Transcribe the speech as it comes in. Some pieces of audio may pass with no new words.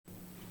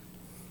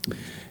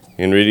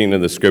In reading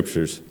of the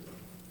Scriptures,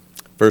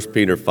 1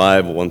 Peter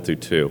 5, 1 through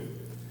 2.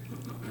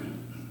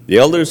 The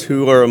elders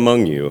who are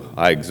among you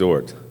I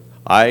exhort,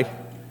 I,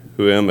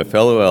 who am a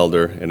fellow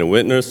elder and a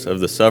witness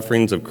of the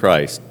sufferings of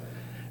Christ,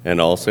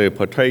 and also a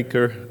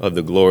partaker of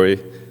the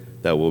glory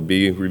that will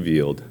be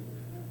revealed.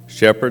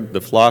 Shepherd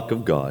the flock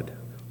of God,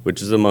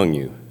 which is among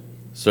you,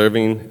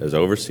 serving as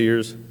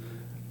overseers,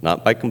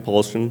 not by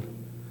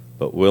compulsion,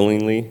 but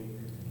willingly,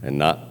 and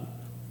not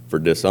for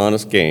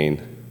dishonest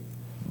gain,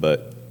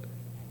 but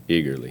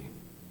eagerly.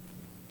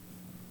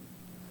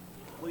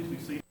 Please be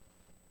seated.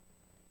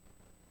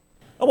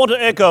 I want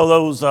to echo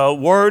those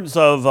words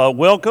of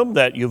welcome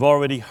that you've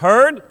already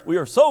heard. We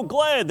are so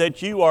glad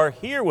that you are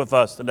here with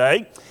us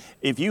today.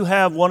 If you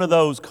have one of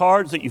those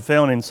cards that you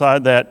found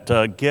inside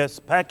that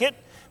guest packet,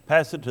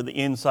 pass it to the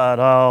inside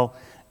aisle,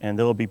 and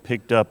they'll be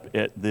picked up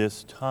at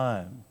this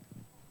time.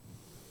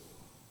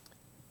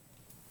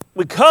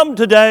 We come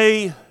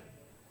today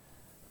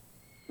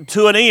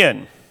to an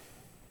end.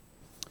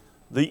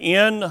 The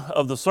end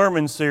of the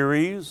sermon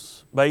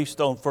series based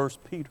on 1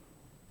 Peter.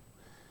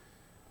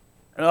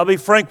 And I'll be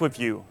frank with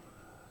you,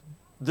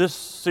 this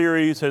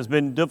series has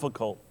been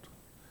difficult.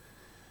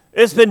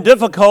 It's been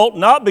difficult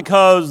not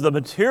because the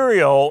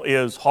material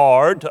is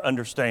hard to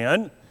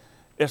understand.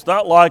 It's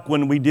not like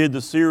when we did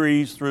the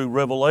series through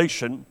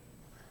Revelation,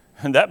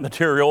 and that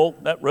material,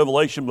 that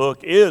Revelation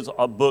book, is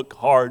a book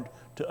hard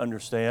to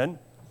understand.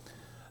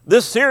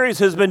 This series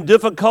has been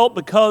difficult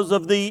because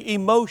of the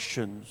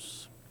emotions.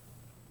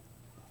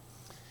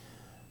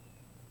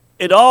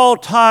 It all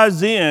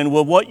ties in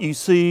with what you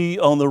see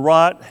on the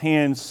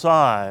right-hand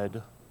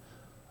side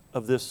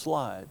of this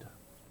slide.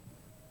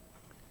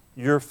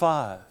 Year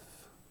 5.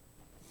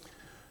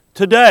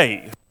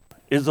 Today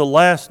is the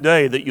last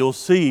day that you'll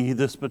see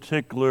this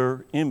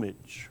particular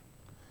image.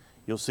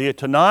 You'll see it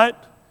tonight,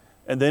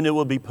 and then it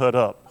will be put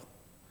up.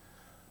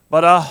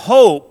 But I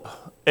hope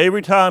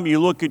every time you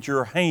look at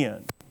your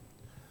hand,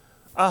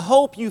 I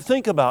hope you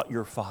think about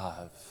your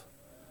 5.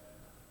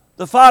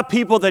 The 5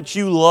 people that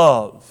you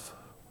love.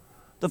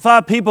 The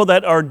 5 people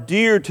that are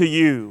dear to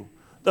you.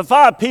 The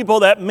 5 people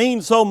that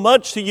mean so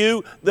much to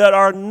you that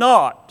are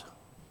not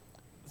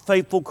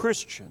faithful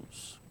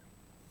Christians.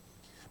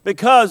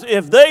 Because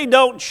if they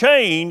don't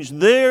change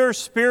their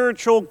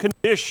spiritual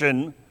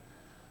condition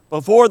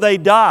before they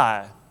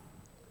die,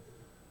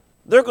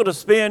 they're going to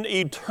spend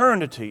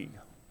eternity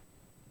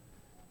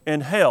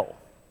in hell.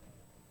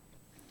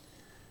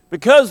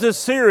 Because this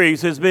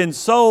series has been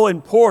so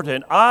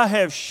important, I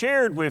have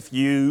shared with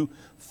you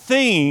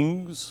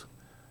things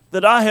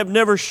that I have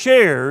never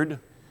shared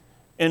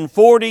in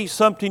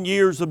 40-something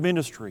years of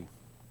ministry.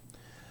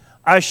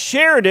 I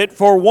shared it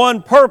for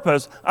one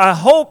purpose. I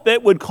hope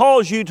it would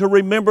cause you to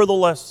remember the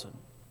lesson.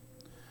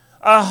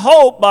 I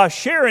hope by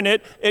sharing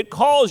it, it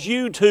calls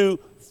you to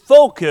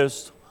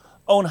focus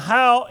on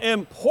how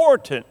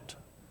important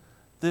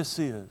this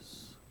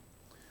is.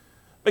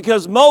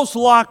 Because most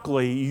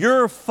likely,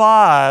 your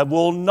 5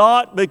 will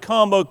not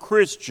become a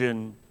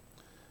Christian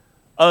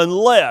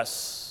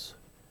unless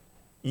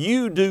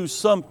you do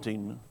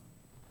something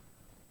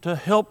to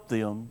help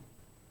them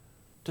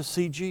to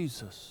see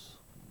Jesus.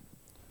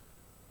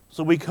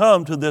 So we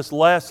come to this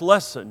last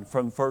lesson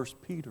from 1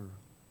 Peter.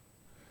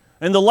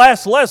 And the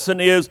last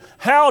lesson is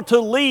how to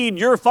lead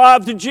your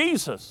 5 to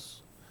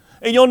Jesus.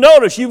 And you'll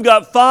notice you've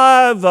got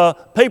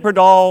 5 paper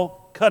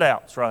doll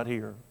cutouts right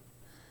here.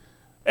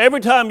 Every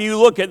time you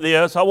look at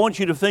this, I want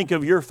you to think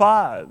of your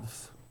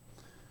 5.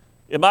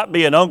 It might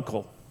be an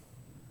uncle.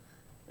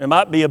 It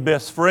might be a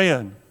best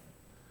friend.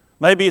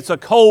 Maybe it's a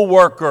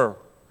co-worker.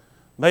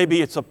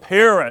 Maybe it's a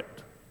parent.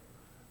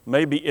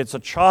 Maybe it's a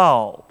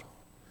child.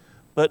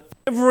 But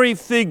every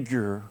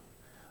figure,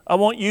 I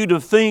want you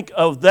to think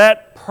of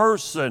that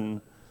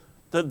person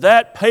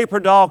that paper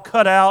doll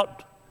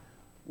cutout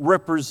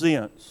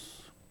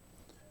represents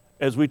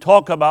as we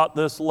talk about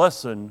this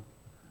lesson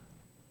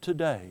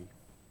today.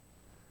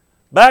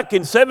 Back in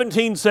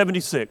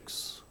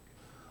 1776,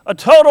 a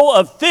total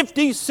of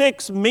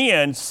 56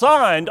 men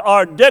signed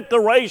our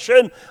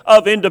Declaration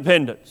of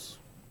Independence.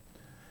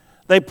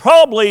 They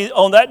probably,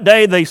 on that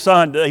day they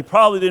signed it, they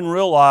probably didn't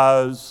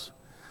realize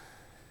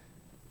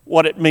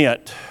what it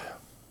meant.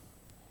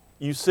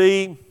 You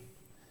see,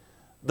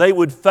 they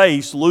would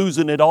face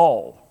losing it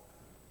all.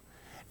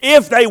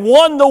 If they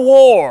won the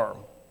war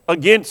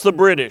against the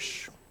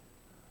British,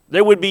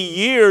 there would be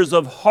years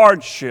of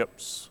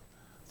hardships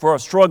for a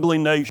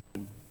struggling nation.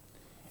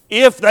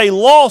 If they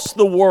lost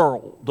the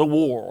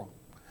war,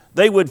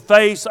 they would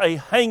face a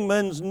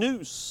hangman's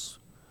noose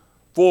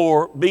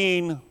for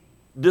being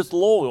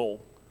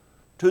disloyal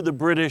to the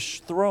British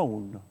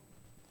throne.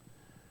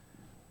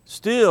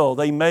 Still,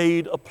 they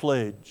made a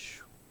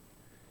pledge.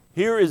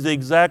 Here is the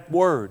exact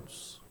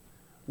words.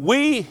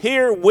 We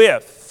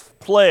herewith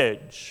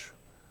pledge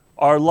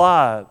our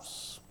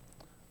lives,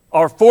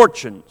 our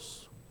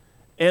fortunes,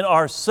 and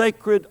our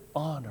sacred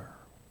honor.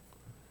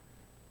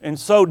 In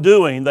so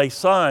doing, they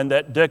signed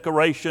that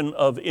Declaration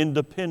of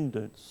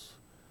Independence.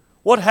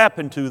 What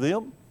happened to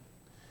them?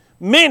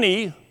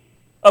 Many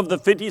of the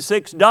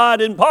 56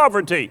 died in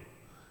poverty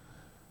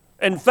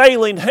and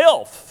failing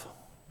health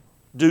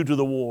due to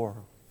the war.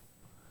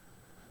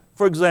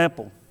 For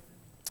example,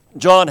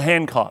 John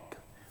Hancock.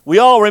 We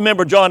all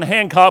remember John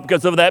Hancock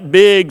because of that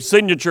big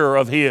signature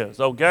of his,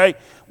 okay?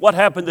 What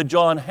happened to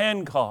John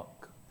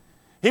Hancock?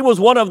 He was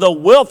one of the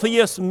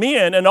wealthiest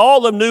men in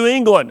all of New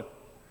England.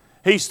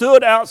 He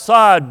stood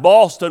outside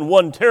Boston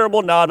one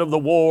terrible night of the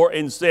war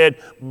and said,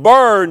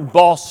 "Burn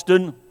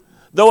Boston,"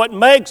 though it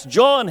makes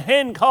John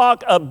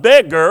Hancock a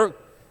beggar,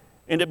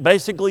 and it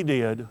basically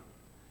did.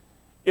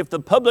 If the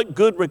public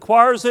good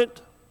requires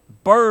it,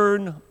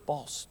 burn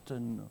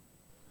Boston.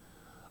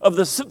 Of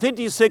the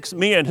 56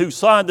 men who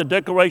signed the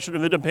Declaration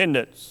of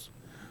Independence,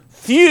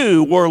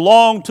 few were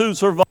long to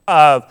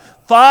survive.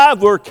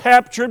 5 were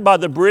captured by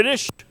the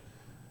British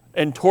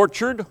and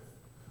tortured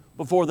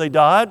before they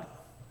died.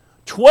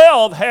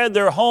 12 had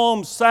their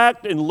homes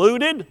sacked and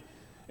looted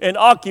and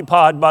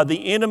occupied by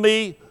the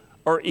enemy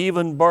or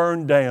even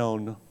burned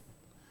down.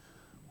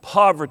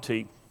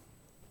 Poverty.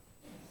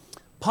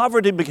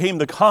 Poverty became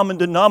the common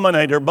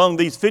denominator among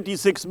these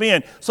 56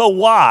 men. So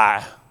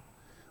why?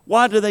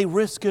 Why do they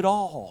risk it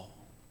all?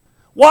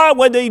 Why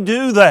would they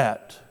do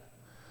that?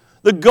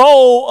 The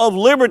goal of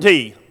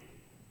liberty,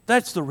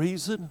 that's the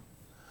reason.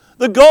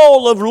 The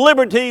goal of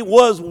liberty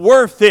was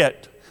worth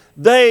it.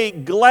 They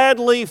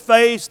gladly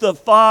faced the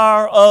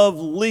fire of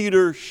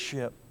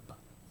leadership.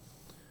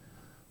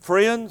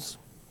 Friends,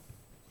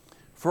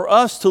 for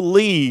us to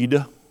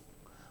lead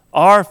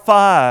our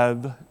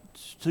 5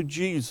 to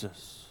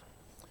Jesus,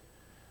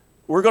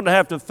 we're going to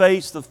have to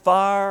face the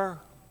fire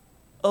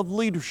of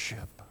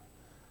leadership.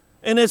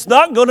 And it's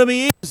not going to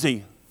be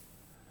easy.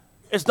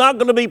 It's not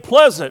going to be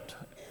pleasant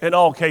in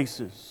all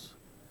cases.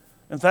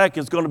 In fact,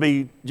 it's going to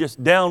be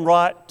just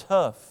downright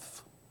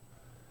tough.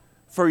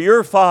 For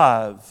your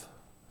 5,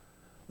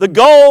 the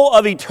goal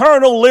of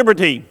eternal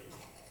liberty,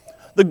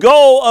 the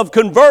goal of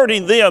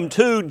converting them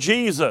to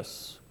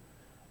Jesus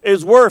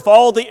is worth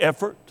all the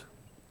effort.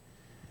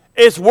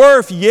 It's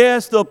worth,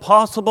 yes, the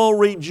possible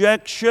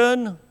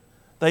rejection.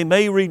 They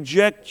may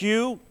reject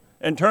you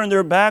and turn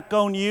their back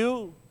on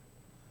you.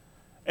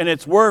 And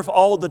it's worth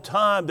all the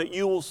time that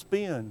you will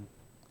spend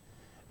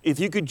if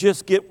you could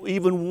just get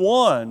even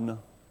one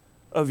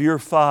of your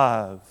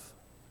 5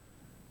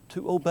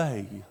 to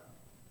obey.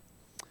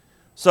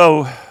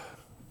 So,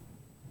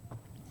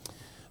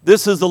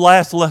 this is the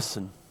last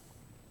lesson.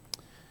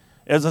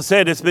 As I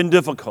said, it's been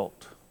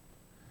difficult.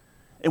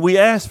 And we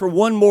ask for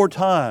one more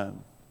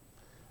time,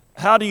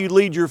 how do you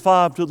lead your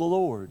 5 to the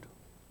Lord?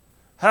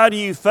 How do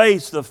you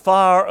face the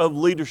fire of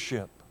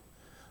leadership?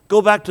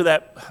 Go back to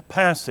that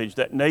passage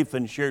that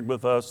Nathan shared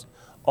with us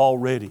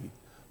already.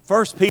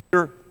 1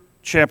 Peter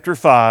chapter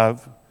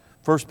 5,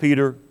 1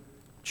 Peter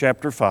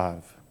chapter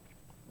 5,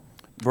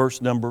 verse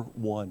number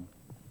 1.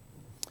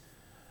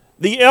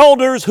 The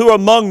elders who are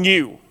among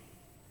you.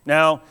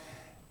 Now,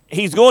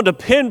 he's going to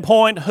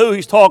pinpoint who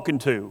he's talking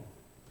to.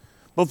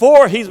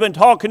 Before, he's been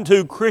talking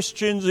to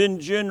Christians in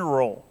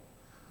general.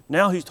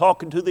 Now he's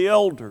talking to the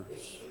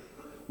elders,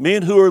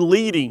 men who are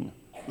leading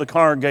the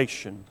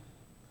congregation.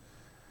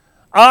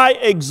 I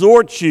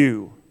exhort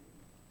you,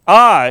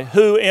 I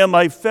who am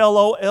a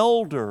fellow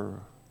elder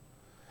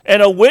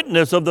and a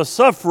witness of the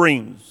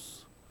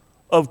sufferings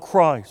of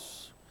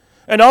Christ,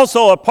 and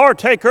also a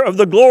partaker of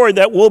the glory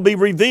that will be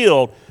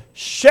revealed,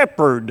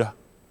 shepherd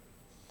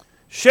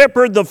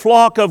the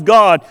flock of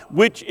God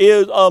which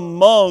is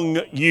among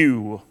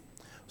you,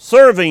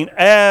 serving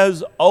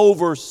as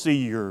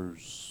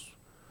overseers.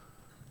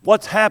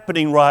 What's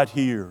happening right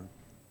here?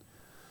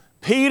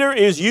 Peter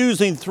is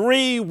using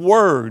 3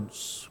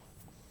 words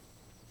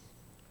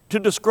to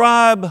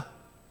describe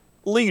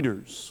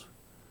leaders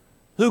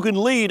who can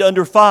lead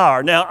under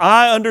fire. Now,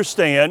 I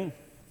understand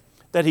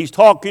that he's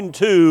talking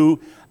to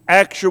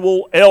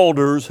actual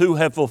elders who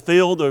have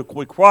fulfilled the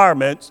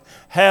requirements,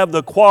 have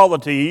the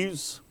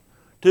qualities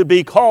to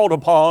be called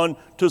upon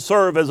to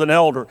serve as an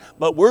elder.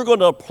 But we're going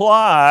to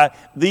apply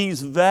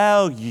these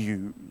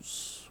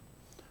values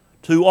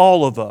to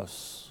all of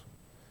us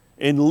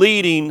in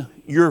leading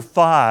your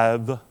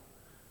 5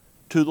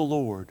 to the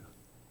Lord.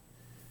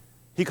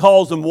 He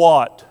calls them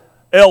what?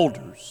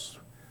 Elders.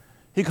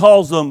 He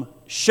calls them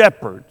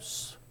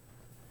shepherds.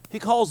 He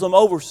calls them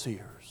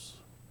overseers.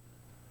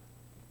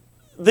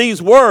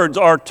 These words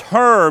are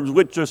terms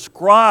which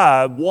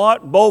describe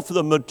what both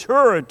the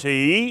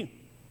maturity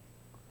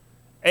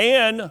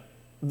and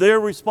their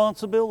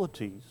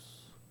responsibilities.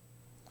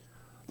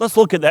 Let's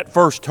look at that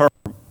first term,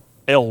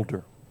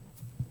 elder.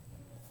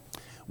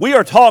 We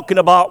are talking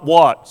about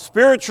what?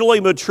 Spiritually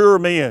mature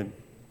men.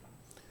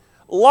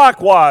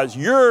 Likewise,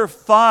 your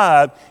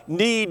 5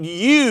 need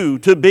you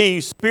to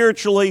be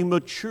spiritually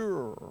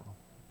mature.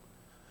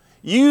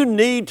 You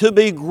need to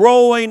be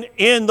growing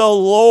in the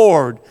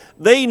Lord.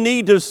 They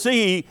need to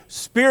see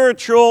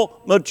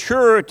spiritual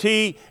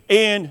maturity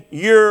in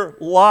your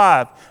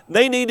life.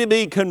 They need to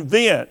be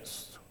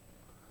convinced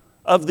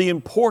of the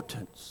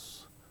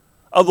importance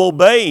of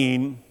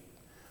obeying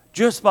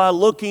just by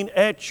looking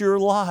at your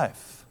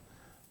life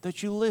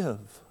that you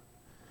live.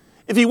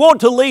 if you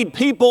want to lead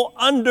people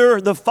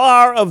under the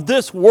fire of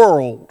this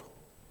world,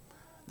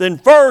 then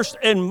first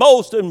and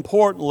most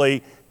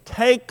importantly,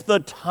 take the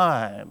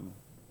time.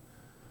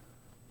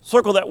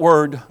 Circle that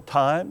word,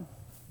 time.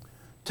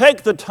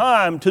 Take the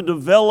time to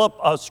develop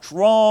a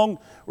strong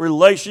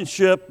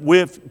relationship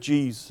with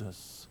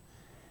Jesus.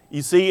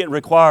 You see, it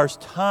requires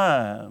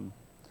time.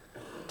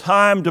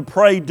 Time to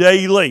pray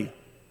daily.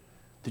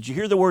 Did you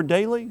hear the word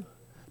daily?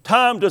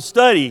 Time to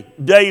study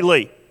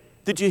daily.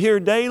 Did you hear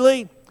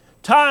daily?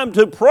 Time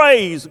to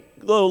praise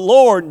the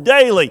Lord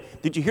daily.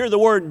 Did you hear the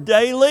word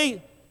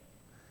daily?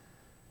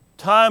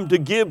 Time to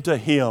give to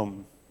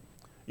Him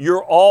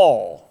your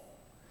all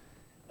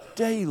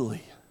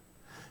daily.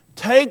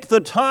 Take the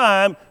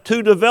time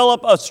to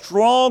develop a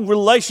strong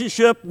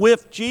relationship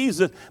with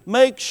Jesus.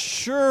 Make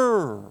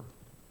sure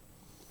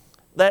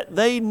that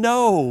they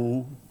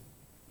know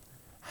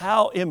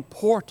how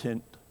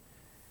important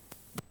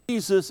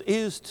Jesus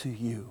is to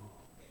you.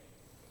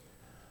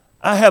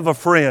 I have a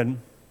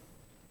friend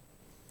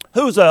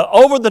who's an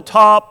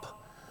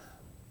over-the-top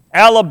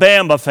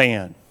Alabama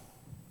fan.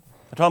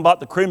 I'm talking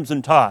about the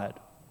Crimson Tide.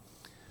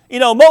 You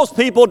know, most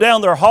people down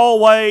their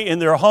hallway in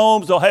their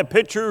homes, they'll have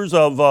pictures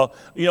of,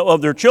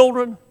 of their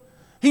children.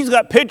 He's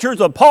got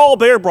pictures of Paul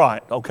Bear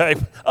Bryant, okay,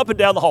 up and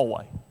down the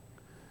hallway.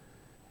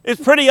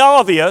 It's pretty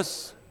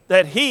obvious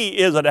that he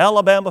is an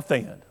Alabama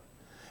fan.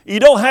 You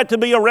don't have to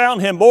be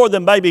around him more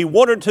than maybe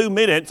 1 or 2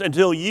 minutes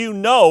until you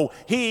know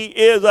he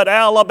is an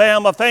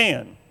Alabama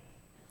fan.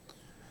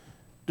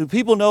 Do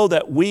people know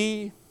that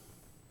we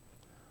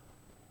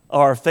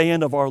are a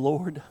fan of our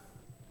Lord?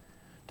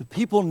 Do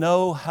people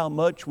know how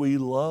much we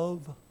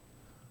love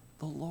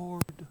the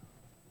Lord?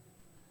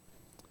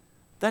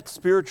 That's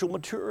spiritual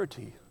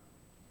maturity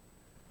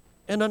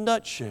in a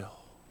nutshell.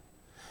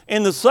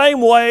 In the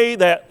same way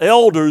that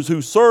elders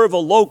who serve a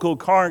local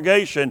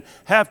congregation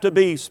have to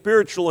be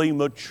spiritually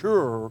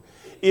mature,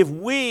 if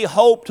we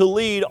hope to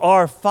lead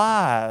our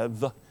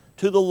 5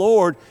 to the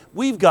Lord,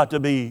 we've got to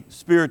be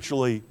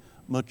spiritually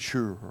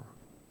mature.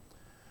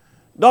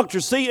 Dr.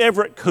 C.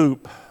 Everett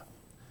Koop,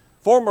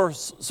 former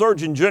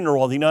Surgeon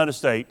General of the United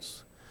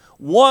States,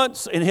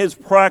 once in his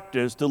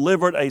practice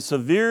delivered a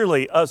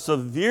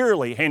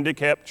severely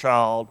handicapped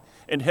child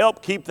and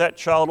helped keep that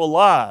child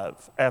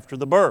alive after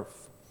the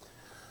birth.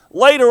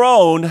 Later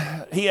on,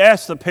 he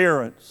asked the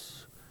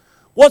parents,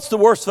 "What's the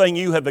worst thing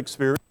you have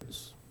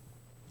experienced?"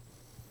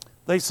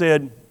 They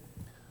said,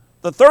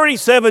 "The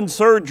 37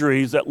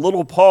 surgeries that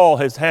little Paul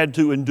has had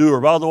to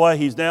endure." By the way,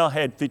 he's now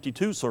had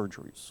 52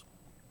 surgeries.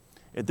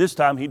 At this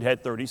time, he'd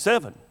had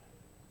 37.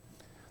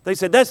 They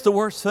said, "That's the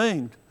worst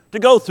thing, to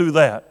go through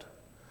that,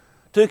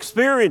 to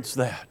experience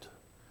that."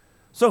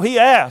 So he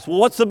asked, "Well,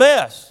 what's the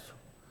best?"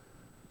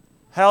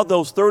 How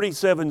those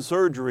 37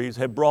 surgeries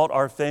have brought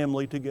our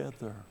family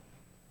together.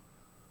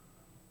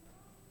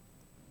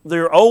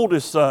 Their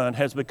oldest son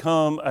has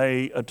become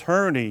an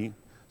attorney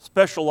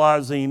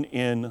specializing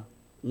in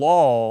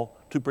law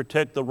to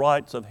protect the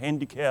rights of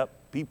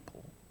handicapped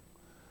people.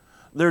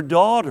 Their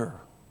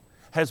daughter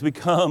has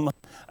become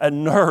a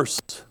nurse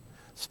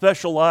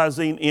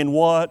specializing in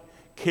what?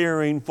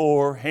 Caring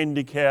for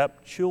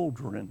handicapped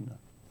children.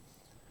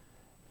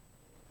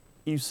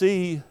 You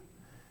see,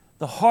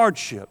 the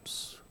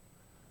hardships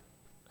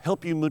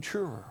help you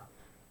mature.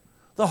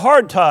 The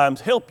hard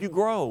times help you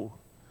grow.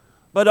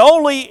 But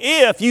only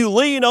if you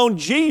lean on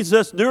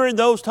Jesus during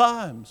those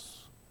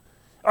times.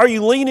 Are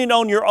you leaning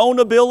on your own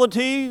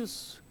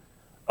abilities,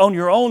 on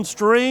your own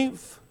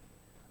strength,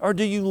 or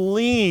do you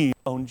lean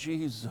on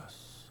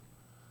Jesus?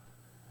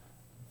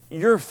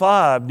 Your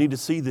 5 need to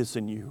see this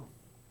in you.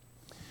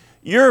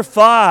 Your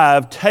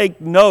 5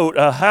 take note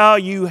of how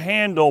you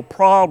handle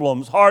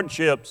problems,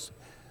 hardships,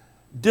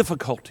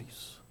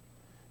 difficulties.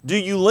 Do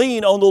you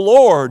lean on the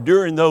Lord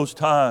during those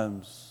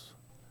times?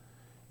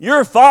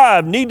 Your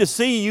 5 need to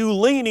see you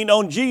leaning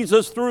on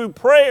Jesus through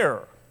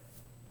prayer.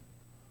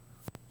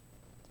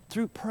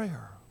 Through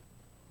prayer.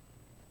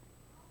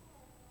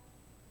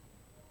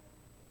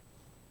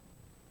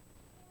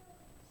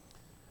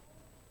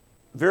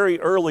 Very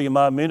early in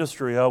my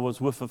ministry, I was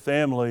with a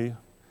family,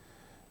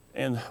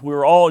 and we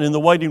were all in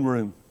the waiting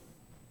room.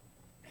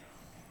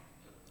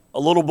 A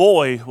little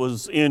boy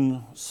was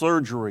in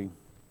surgery.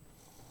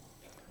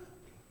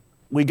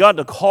 We got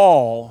a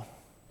call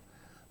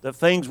that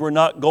things were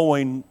not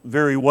going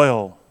very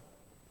well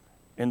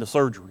in the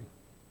surgery.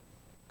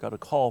 Got a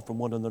call from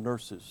one of the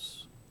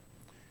nurses.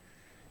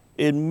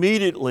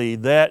 Immediately,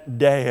 that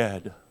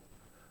dad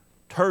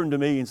turned to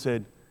me and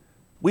said,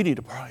 "We need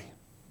to pray.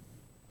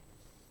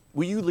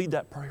 Will you lead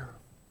that prayer?"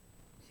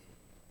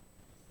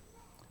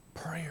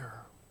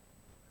 Prayer.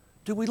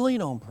 Do we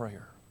lean on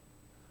prayer?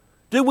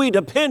 Do we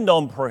depend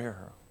on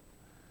prayer?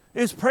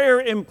 Is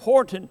prayer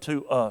important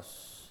to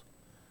us?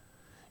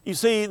 You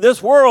see,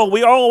 this world,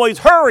 we are always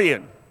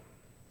hurrying.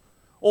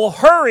 Well,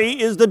 hurry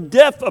is the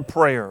death of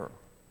prayer.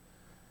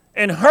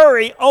 And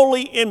hurry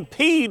only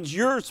impedes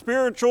your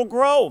spiritual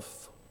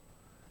growth.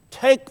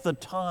 Take the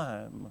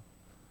time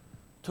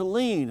to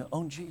lean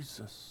on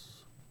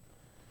Jesus.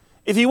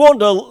 If you want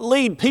to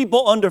lead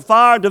people under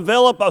fire,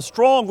 develop a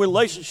strong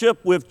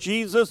relationship with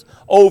Jesus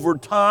over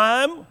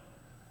time.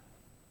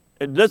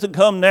 It doesn't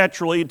come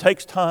naturally, it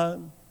takes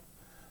time.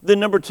 Then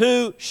number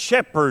 2,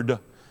 shepherd.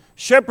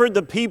 Shepherd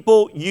the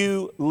people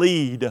you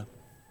lead.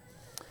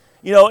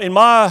 You know, in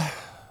my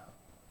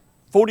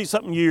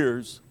 40-something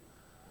years,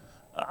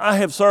 I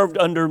have served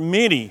under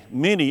many,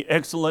 many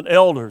excellent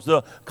elders.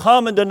 The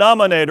common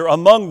denominator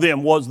among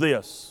them was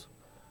this.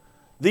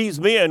 These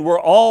men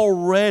were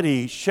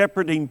already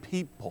shepherding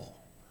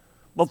people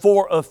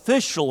before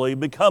officially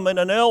becoming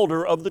an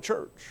elder of the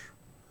church.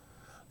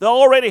 They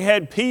already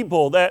had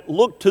people that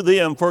looked to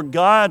them for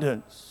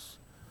guidance,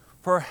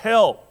 for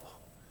help,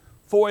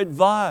 for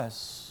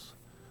advice,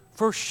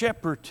 for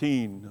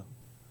shepherding.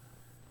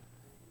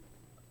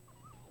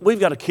 We've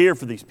got to care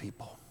for these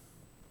people.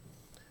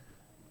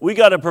 We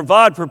got to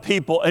provide for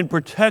people and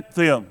protect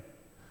them.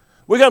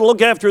 We got to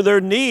look after their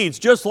needs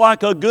just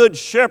like a good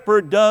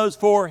shepherd does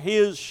for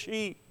his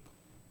sheep.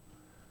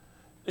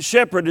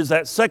 Shepherd is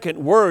that second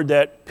word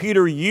that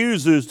Peter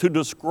uses to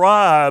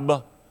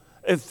describe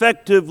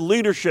effective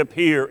leadership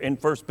here in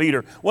 1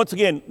 Peter. Once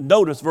again,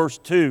 notice verse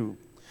 2.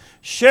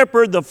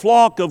 Shepherd the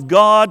flock of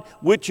God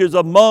which is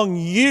among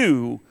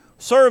you,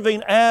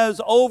 serving as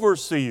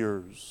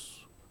overseers.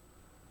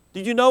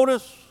 Did you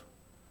notice?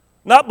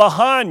 Not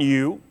behind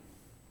you,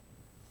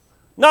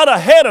 not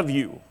ahead of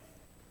you.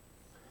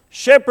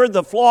 Shepherd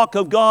the flock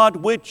of God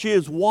which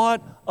is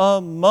what?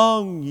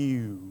 Among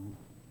you.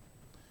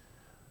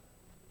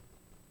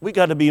 We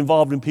got to be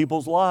involved in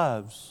people's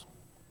lives.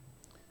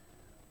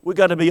 We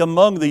got to be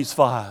among these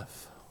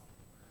 5.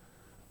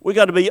 We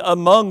got to be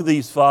among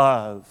these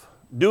 5,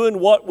 doing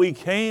what we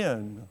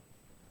can.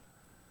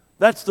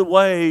 That's the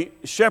way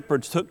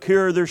shepherds took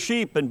care of their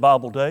sheep in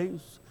Bible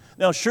days.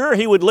 Now, sure,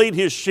 he would lead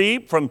his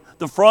sheep from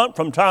the front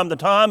from time to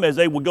time as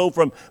they would go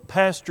from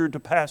pasture to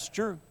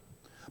pasture.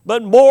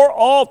 But more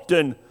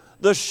often,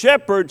 the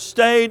shepherd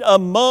stayed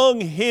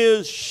among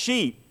his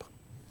sheep.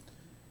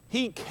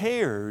 He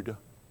cared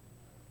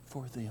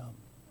for them.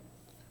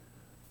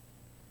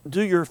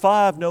 Do your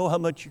 5 know how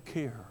much you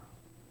care?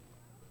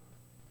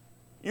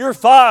 Your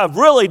 5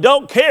 really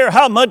don't care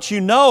how much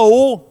you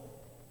know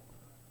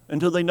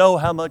until they know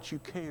how much you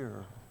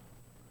care.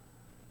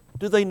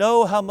 Do they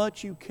know how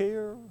much you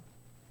care?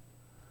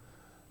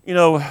 You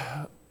know,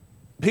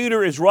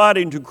 Peter is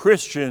writing to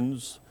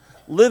Christians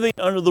living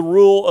under the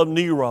rule of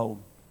Nero.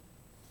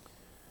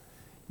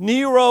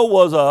 Nero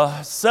was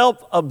a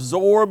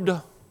self-absorbed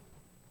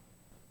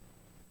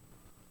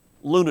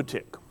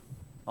lunatic.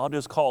 I'll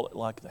just call it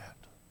like that.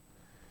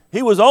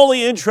 He was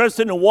only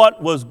interested in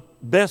what was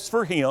best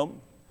for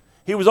him.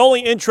 He was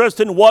only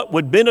interested in what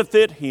would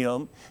benefit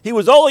him. He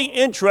was only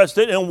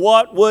interested in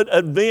what would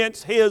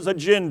advance his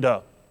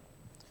agenda.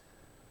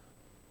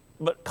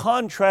 But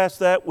contrast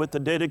that with the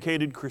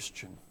dedicated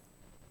Christian.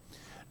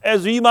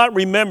 As you might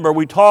remember,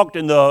 we talked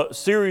in the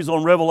series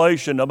on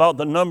Revelation about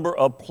the number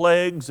of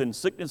plagues and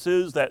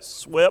sicknesses that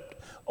swept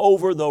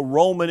over the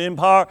Roman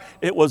Empire.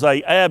 It was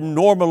an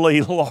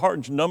abnormally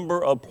large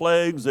number of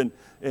plagues and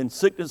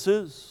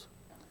sicknesses.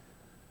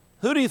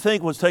 Who do you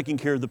think was taking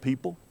care of the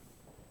people?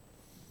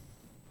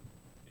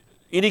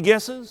 Any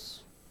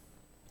guesses?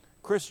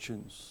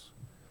 Christians.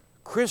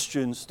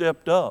 Christians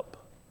stepped up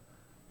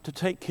to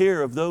take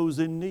care of those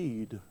in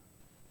need.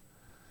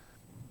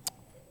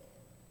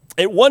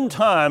 At one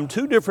time,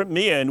 2 different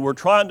men were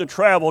trying to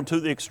travel to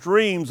the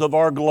extremes of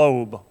our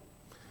globe.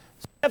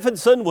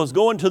 Stephenson was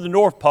going to the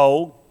North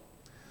Pole.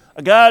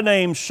 A guy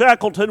named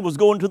Shackleton was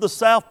going to the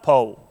South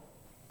Pole.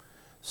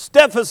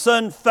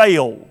 Stephenson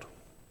failed.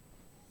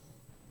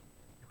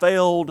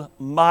 Failed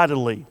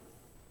mightily.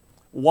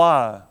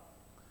 Why?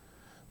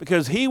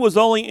 Because he was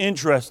only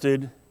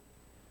interested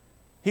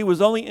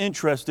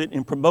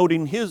in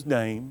promoting his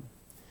name.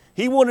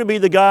 He wanted to be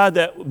the guy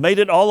that made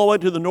it all the way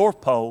to the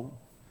North Pole.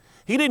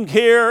 He didn't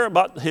care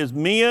about his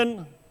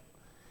men.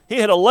 He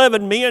had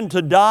 11 men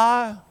to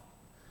die.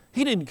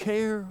 He didn't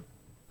care.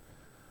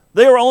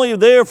 They were only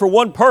there for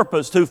one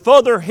purpose, to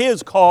further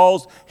his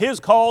cause. His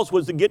cause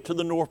was to get to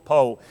the North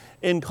Pole.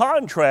 In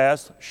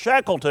contrast,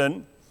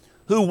 Shackleton,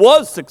 who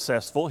was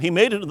successful, he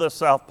made it to the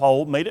South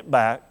Pole, made it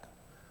back,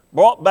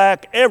 brought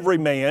back every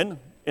man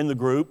in the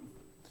group.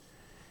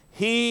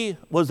 He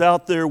was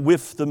out there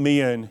with the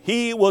men.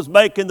 He was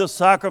making the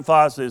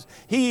sacrifices.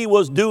 He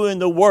was doing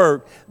the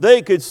work.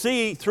 They could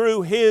see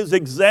through his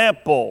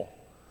example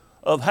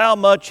of how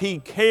much he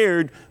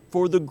cared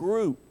for the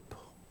group.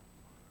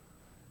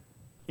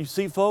 You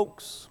see,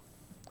 folks,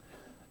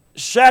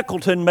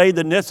 Shackleton made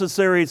the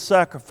necessary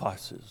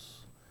sacrifices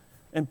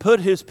and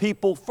put his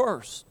people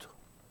first.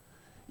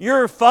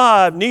 Your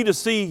 5 need to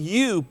see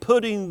you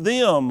putting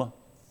them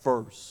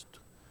first.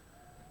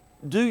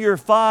 Do your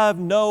 5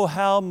 know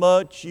how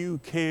much you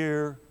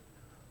care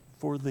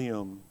for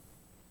them?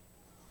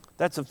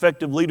 That's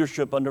effective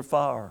leadership under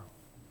fire.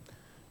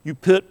 You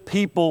put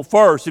people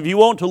first. If you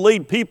want to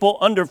lead people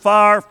under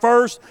fire,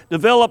 first,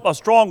 develop a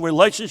strong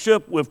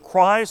relationship with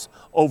Christ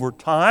over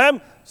time.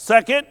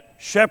 Second,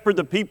 shepherd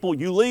the people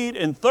you lead.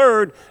 And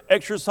third,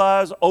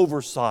 exercise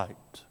oversight.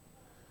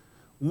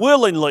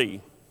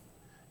 Willingly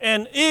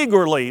and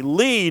eagerly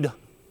lead,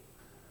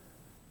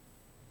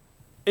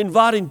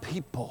 inviting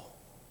people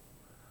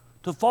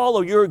to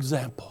follow your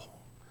example.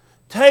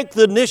 Take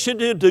the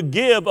initiative to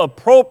give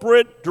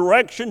appropriate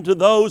direction to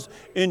those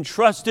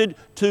entrusted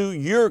to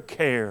your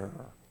care.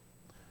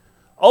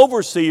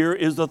 Overseer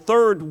is the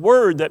third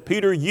word that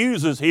Peter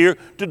uses here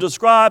to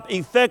describe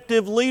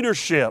effective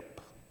leadership.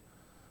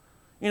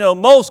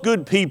 Most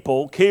good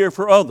people care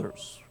for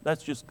others.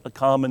 That's just a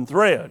common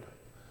thread.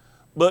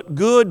 But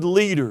good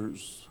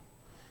leaders,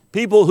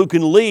 people who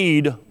can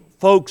lead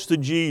folks to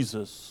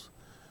Jesus,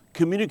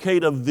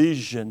 communicate a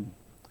vision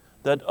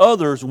that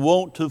others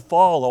want to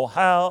follow.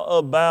 How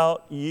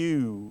about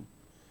you?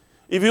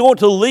 If you want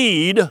to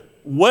lead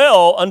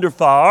well under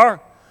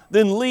fire,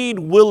 then lead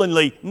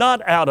willingly,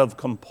 not out of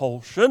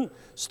compulsion.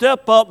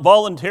 Step up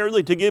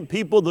voluntarily to give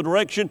people the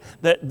direction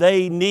that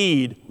they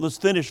need. Let's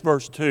finish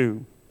verse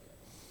 2.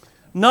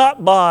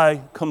 Not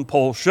by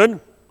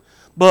compulsion,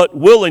 but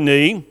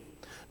willingly,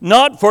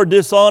 not for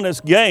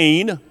dishonest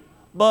gain,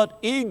 but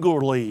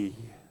eagerly.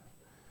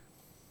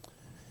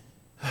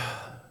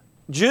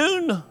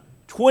 June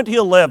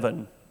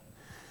 2011,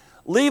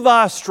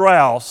 Levi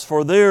Strauss,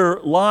 for their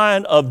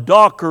line of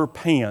Docker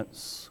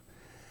pants,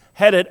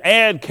 had an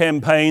ad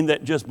campaign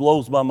that just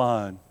blows my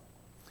mind.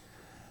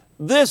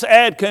 This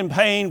ad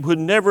campaign would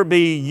never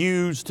be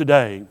used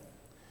today.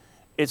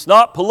 It's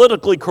not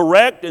politically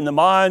correct in the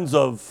minds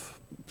of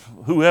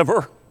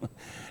whoever.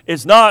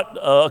 It's not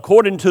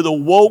according to the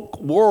woke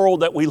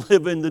world that we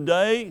live in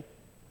today.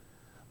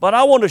 But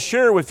I want to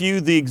share with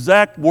you the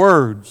exact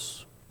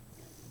words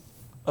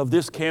of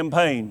this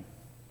campaign.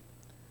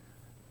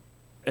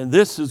 And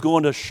this is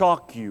going to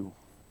shock you.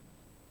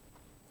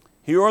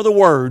 Here are the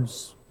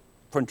words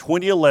from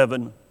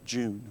 2011,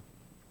 June.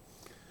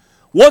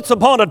 Once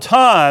upon a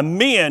time,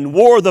 men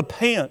wore the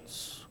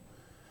pants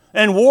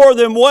and wore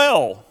them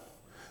well.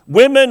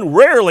 Women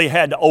rarely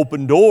had to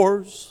open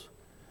doors,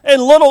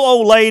 and little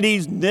old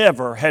ladies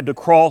never had to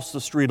cross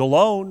the street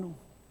alone.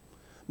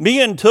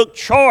 Men took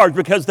charge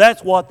because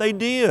that's what they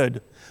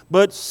did.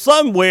 But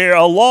somewhere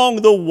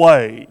along the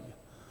way,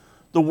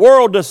 the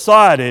world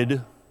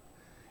decided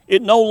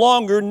it no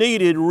longer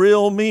needed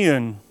real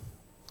men.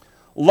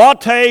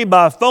 Latte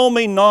by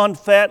foaming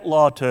non-fat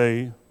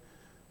latte,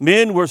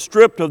 men were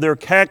stripped of their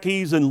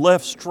khakis and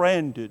left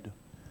stranded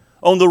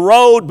on the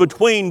road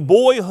between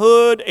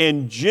boyhood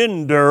and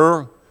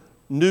gender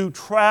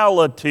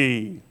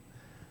neutrality.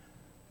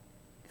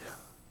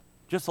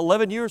 Just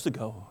 11 years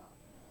ago.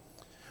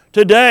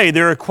 Today,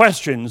 there are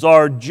questions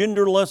our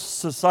genderless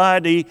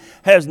society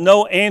has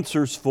no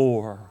answers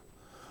for.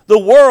 The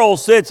world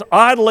sits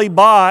idly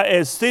by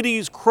as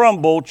cities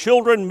crumble,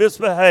 children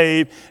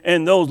misbehave,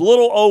 and those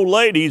little old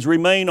ladies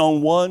remain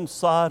on one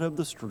side of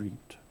the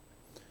street.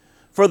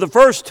 For the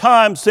first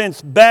time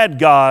since bad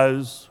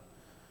guys,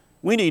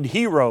 we need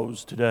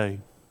heroes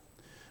today.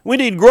 We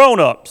need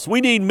grown-ups.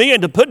 We need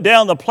men to put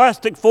down the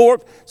plastic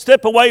fork,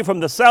 step away from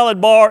the salad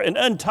bar, and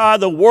untie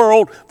the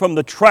world from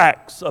the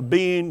tracks of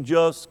being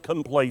just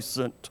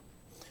complacent.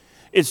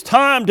 It's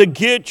time to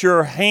get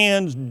your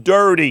hands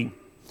dirty.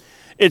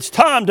 It's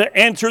time to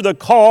answer the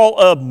call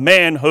of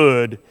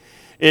manhood.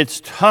 It's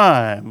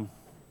time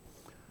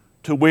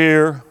to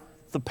wear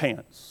the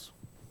pants.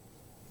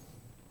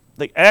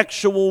 The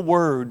actual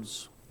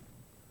words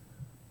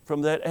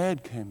from that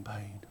ad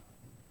campaign.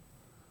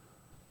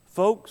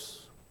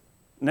 Folks,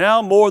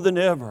 now more than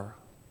ever,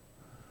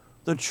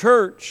 the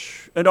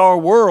church and our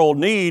world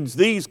needs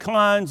these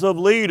kinds of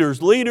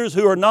leaders. Leaders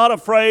who are not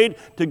afraid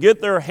to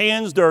get their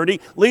hands dirty.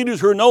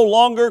 Leaders who are no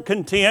longer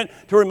content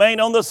to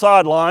remain on the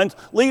sidelines.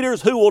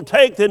 Leaders who will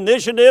take the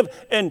initiative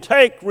and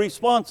take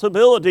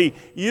responsibility.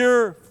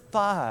 Year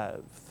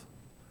 5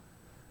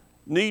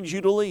 needs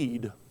you to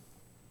lead.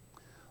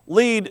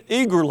 Lead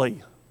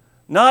eagerly,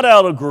 not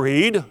out of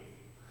greed.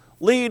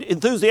 Lead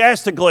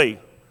enthusiastically,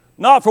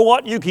 not for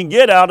what you can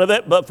get out of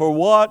it, but for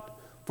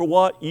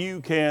what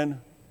you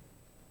can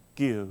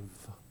give.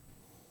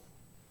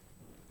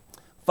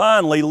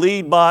 Finally,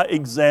 lead by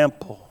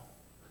example,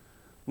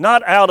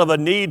 not out of a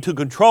need to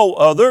control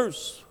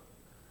others.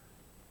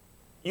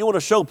 You want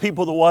to show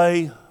people the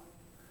way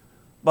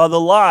by the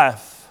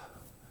life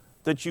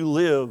that you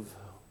live,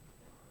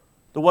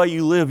 the way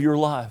you live your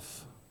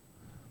life.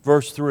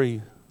 Verse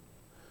 3.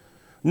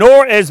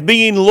 Nor as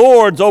being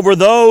lords over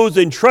those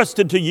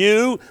entrusted to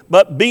you,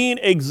 but being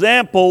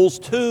examples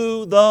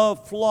to the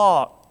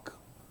flock.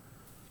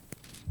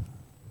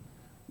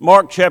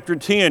 Mark chapter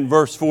 10,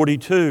 verse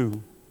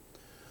 42.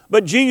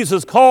 But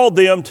Jesus called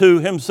them to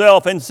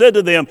himself and said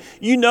to them,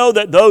 you know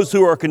that those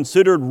who are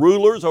considered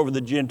rulers over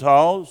the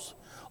Gentiles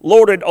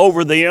lord it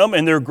over them,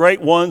 and their great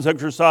ones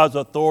exercise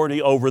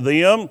authority over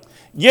them.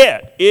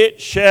 Yet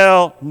it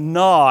shall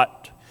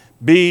not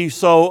be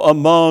so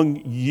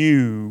among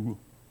you.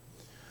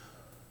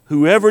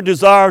 Whoever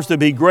desires to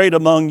be great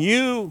among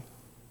you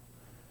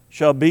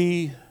shall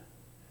be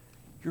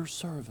your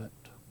servant.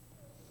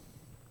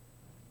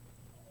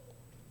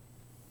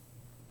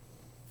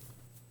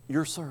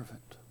 your servant.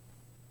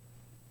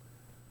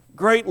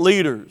 Great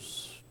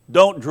leaders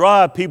don't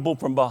drive people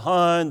from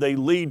behind, they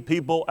lead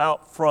people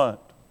out front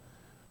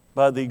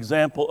by the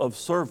example of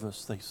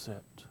service they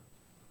set.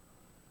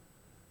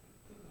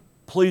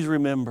 Please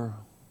remember,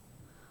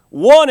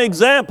 one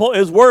example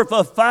is worth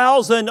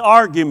 1,000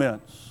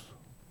 arguments.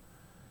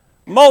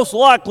 Most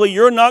likely,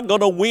 you're not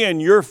going to win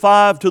your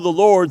 5 to the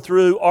Lord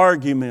through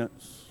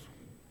arguments.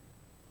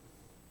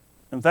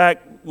 In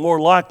fact, more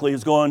likely,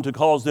 it's going to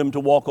cause them to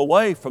walk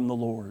away from the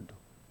Lord.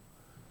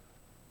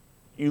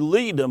 You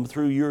lead them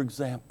through your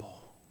example.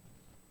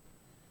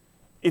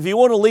 If you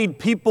want to lead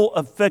people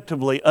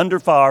effectively under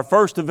fire,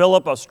 first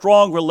develop a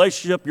strong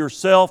relationship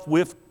yourself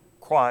with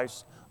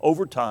Christ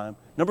over time.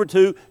 Number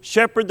 2,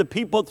 shepherd the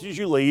people that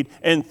you lead.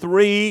 And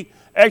 3,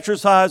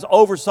 exercise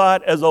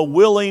oversight as a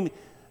willing,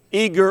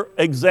 eager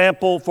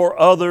example for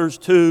others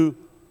to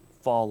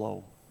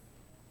follow.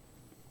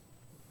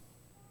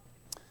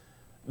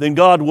 Then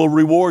God will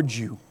reward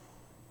you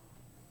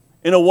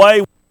in a way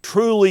that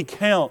truly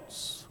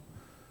counts.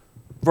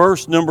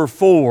 Verse number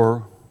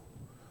 4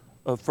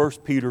 of 1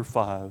 Peter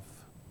 5.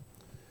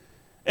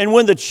 And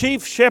when the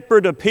chief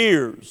shepherd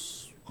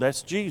appears,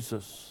 that's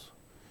Jesus,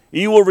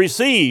 you will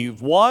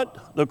receive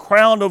what? The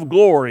crown of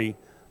glory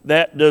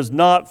that does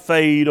not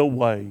fade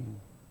away.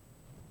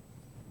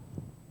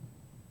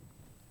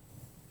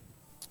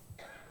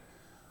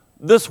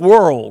 This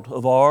world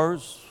of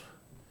ours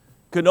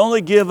can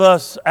only give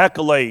us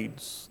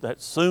accolades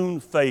that soon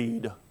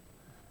fade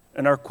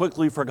and are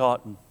quickly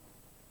forgotten.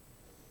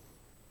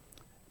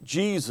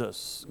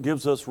 Jesus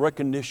gives us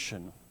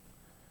recognition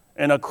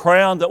and a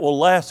crown that will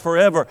last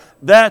forever.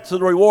 That's the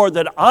reward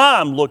that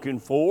I'm looking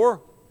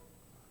for.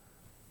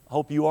 I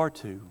hope you are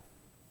too.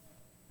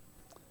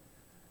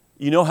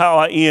 You know how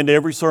I end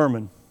every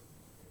sermon.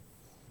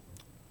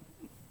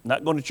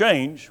 Not going to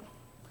change.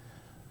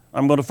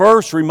 I'm going to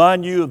first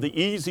remind you of the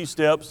easy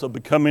steps of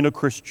becoming a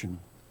Christian.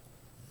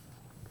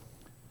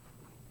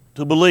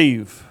 To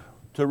believe,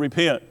 to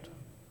repent,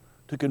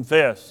 to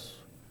confess,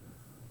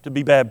 to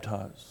be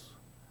baptized.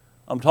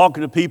 I'm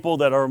talking to people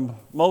that are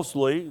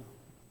mostly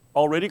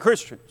already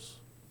Christians.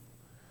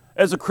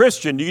 As a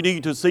Christian, you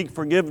need to seek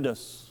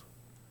forgiveness.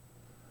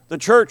 The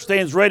church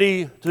stands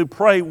ready to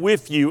pray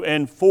with you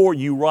and for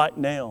you right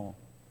now.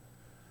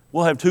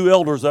 We'll have 2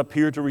 elders up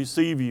here to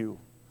receive you.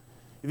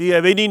 If you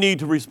have any need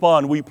to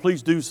respond, will you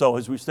please do so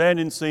as we stand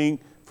and sing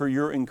for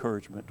your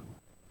encouragement.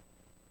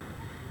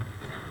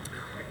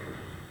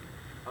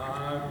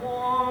 I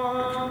want